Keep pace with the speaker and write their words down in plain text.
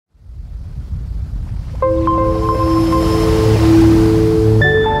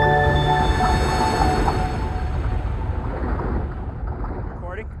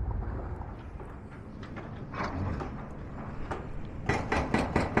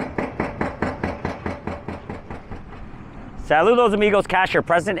Saludos amigos, Kash here,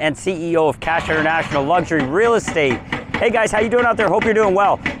 President and CEO of Kash International Luxury Real Estate. Hey guys, how you doing out there? Hope you're doing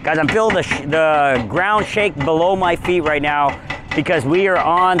well. Guys, I'm feeling the ground shake below my feet right now because we are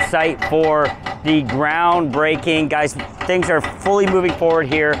on site for the groundbreaking. Guys, things are fully moving forward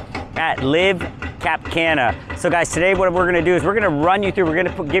here at LIV CANA. So guys, today what we're gonna do is we're gonna run you through, we're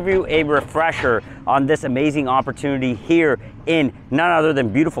gonna give you a refresher on this amazing opportunity here in none other than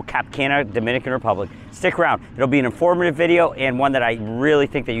beautiful CANA, Dominican Republic. Stick around, it'll be an informative video and one that I really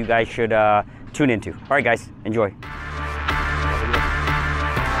think that you guys should tune into. All right guys, enjoy.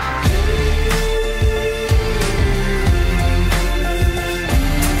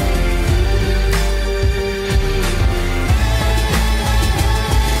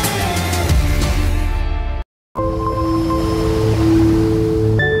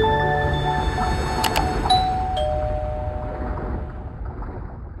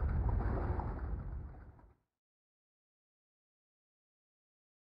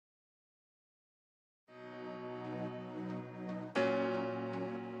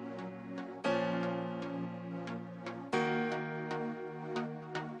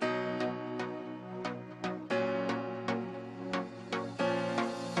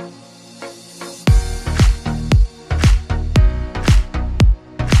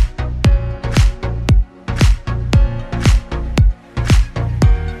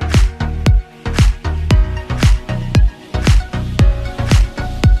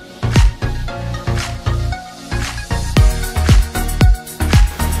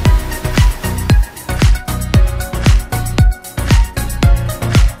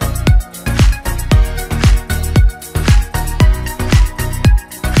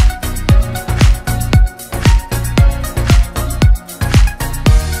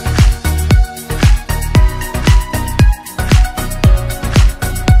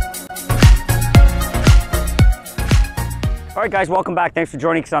 All right guys, welcome back. Thanks for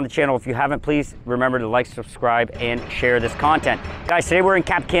joining us on the channel. If you haven't, please remember to like, subscribe, and share this content. Guys, today we're in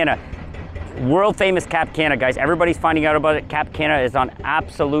CANA, world famous CANA, guys. Everybody's finding out about it. CANA is on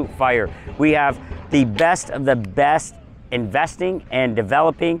absolute fire. We have the best of the best investing and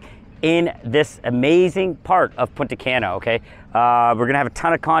developing in this amazing part of Punta Cana, okay? We're gonna have a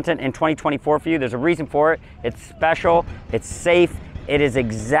ton of content in 2024 for you. There's a reason for it. It's special, it's safe. It is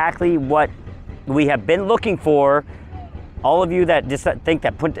exactly what we have been looking for. All of you that just think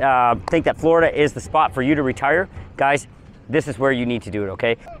that Florida is the spot for you to retire, guys, this is where you need to do it,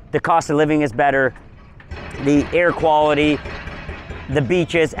 okay? The cost of living is better, the air quality, the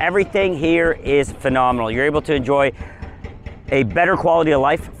beaches, everything here is phenomenal. You're able to enjoy a better quality of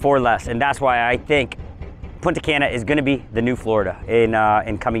life for less, and that's why I think Punta Cana is going to be the new Florida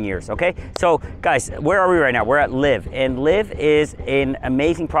in coming years, okay? So guys, where are we right now? We're at LIV, and LIV is an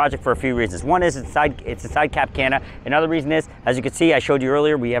amazing project for a few reasons. One is it's inside CANA. Another reason is, as you can see, I showed you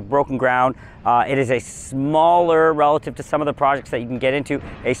earlier, we have broken ground. It is a smaller, relative to some of the projects that you can get into,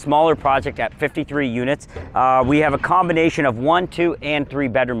 a smaller project at 53 units. We have a combination of 1, 2, and 3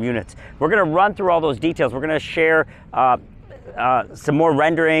 bedroom units. We're going to run through all those details. We're going to share some more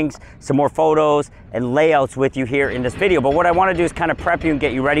renderings, some more photos and layouts with you here in this video. But what I want to do is kind of prep you and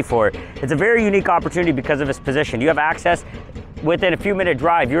get you ready for it. It's a very unique opportunity because of its position. You have access within a few minute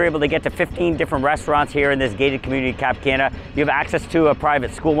drive. You're able to get to 15 different restaurants here in this gated community, Cana. You have access to a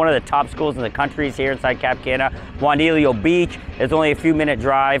private school, one of the top schools in the country is here inside Cana. Juanillo Beach is only a few minute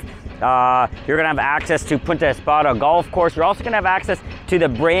drive. You're gonna have access to Punta Espada golf course. You're also gonna have access to the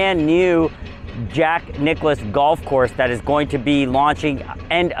brand new Jack Nicklaus golf course that is going to be launching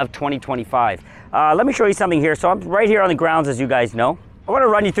end of 2025. Let me show you something here. So I'm right here on the grounds, as you guys know. I want to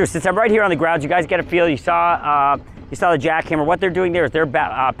run you through, since I'm right here on the grounds, you guys get a feel. You saw the jackhammer. What they're doing there is they're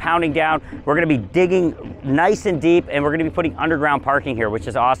pounding down. We're going to be digging nice and deep, and we're going to be putting underground parking here, which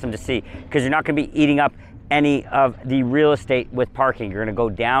is awesome to see because you're not going to be eating up any of the real estate with parking. You're gonna go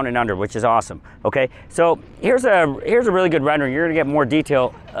down and under, which is awesome, okay? So here's a really good rendering. You're gonna get more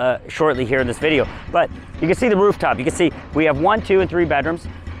detail shortly here in this video, but you can see the rooftop. You can see we have 1, 2, and 3 bedrooms.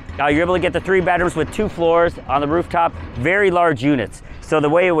 You're able to get the 3 bedrooms with 2 floors on the rooftop, very large units. So the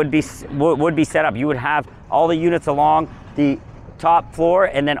way it would be set up, you would have all the units along the top floor,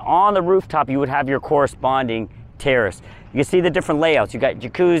 and then on the rooftop, you would have your corresponding terrace. You can see the different layouts. You got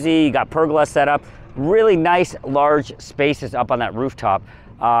jacuzzi, you got pergola set up, really nice large spaces up on that rooftop.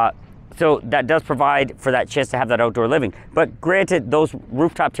 So that does provide for that chance to have that outdoor living. But granted, those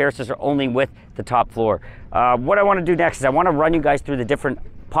rooftop terraces are only with the top floor. What I want to do next is I want to run you guys through the different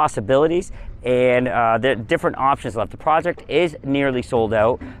possibilities and the different options left. The project is nearly sold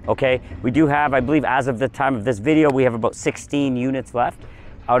out, okay? We do have, I believe as of the time of this video, we have about 16 units left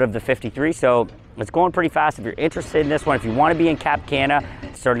out of the 53. So It's going pretty fast. If you're interested in this one, if you want to be in Cap Cana,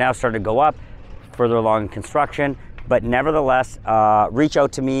 it's now starting to go up, further along in construction. But nevertheless, reach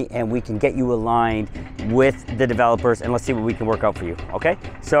out to me and we can get you aligned with the developers, and let's see what we can work out for you, okay?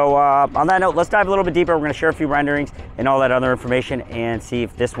 So on that note, let's dive a little bit deeper. We're gonna share a few renderings and all that other information and see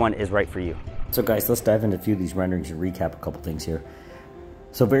if this one is right for you. So guys, let's dive into a few of these renderings and recap a couple things here.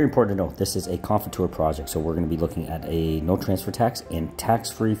 So very important to note, this is a Confiture project, so we're going to be looking at a no transfer tax and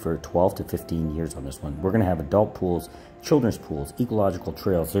tax-free for 12 to 15 years on this one. We're going to have adult pools, children's pools, ecological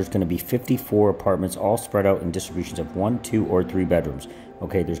trails. There's going to be 54 apartments all spread out in distributions of 1, 2, or 3 bedrooms.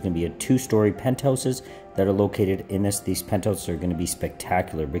 Okay, there's going to be a 2-story penthouses that are located in this. These penthouses are going to be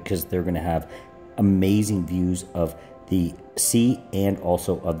spectacular because they're going to have amazing views of the sea and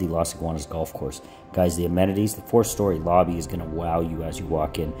also of the Las Iguanas golf course. Guys, the amenities, the 4-story lobby is going to wow you as you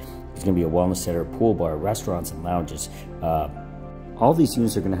walk in. There's going to be a wellness center, pool bar, restaurants, and lounges. All these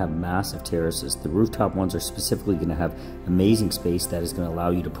units are going to have massive terraces. The rooftop ones are specifically going to have amazing space that is going to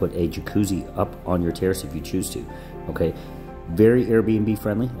allow you to put a jacuzzi up on your terrace if you choose to. Okay, very Airbnb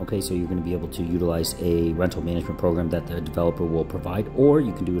friendly. Okay, so you're going to be able to utilize a rental management program that the developer will provide, or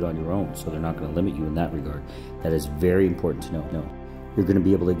you can do it on your own, so they're not going to limit you in that regard. That is very important to know. You're going to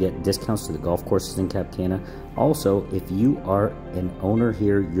be able to get discounts to the golf courses in Cap Cana. Also, if you are an owner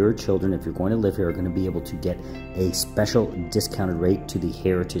here, your children, if you're going to live here, are going to be able to get a special discounted rate to the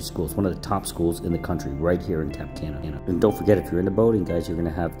Heritage Schools, one of the top schools in the country, right here in Cap Cana. And don't forget, if you're into boating, guys, you're going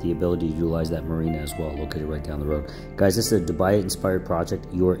to have the ability to utilize that marina as well, located right down the road. Guys, this is a Dubai-inspired project.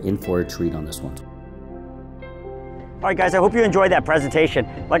 You're in for a treat on this one. All right, guys, I hope you enjoyed that presentation.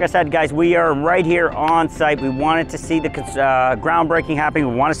 Like I said, guys, we are right here on site. We wanted to see the groundbreaking happening.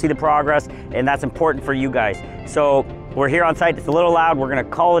 We want to see the progress, and that's important for you guys. So we're here on site. It's a little loud. We're going to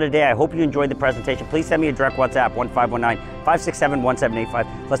call it a day. I hope you enjoyed the presentation. Please send me a direct WhatsApp,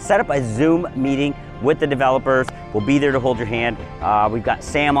 1519-567-1785. Let's set up a Zoom meeting with the developers. We'll be there to hold your hand. We've got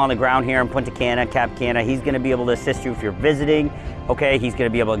Sam on the ground here in Punta Cana, Cap Cana. He's going to be able to assist you if you're visiting. Okay, he's going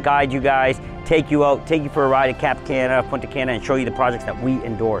to be able to guide you guys, take you out, take you for a ride at Cap Cana, Punta Cana, and show you the projects that we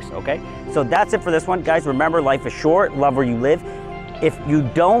endorse. Okay, so that's it for this one, guys. Remember, life is short. Love where you live. If you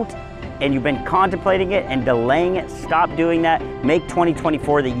don't, and you've been contemplating it and delaying it, stop doing that. Make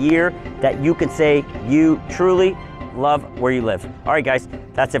 2024 the year that you can say you truly love where you live. All right, guys,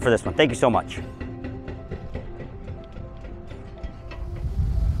 that's it for this one. Thank you so much.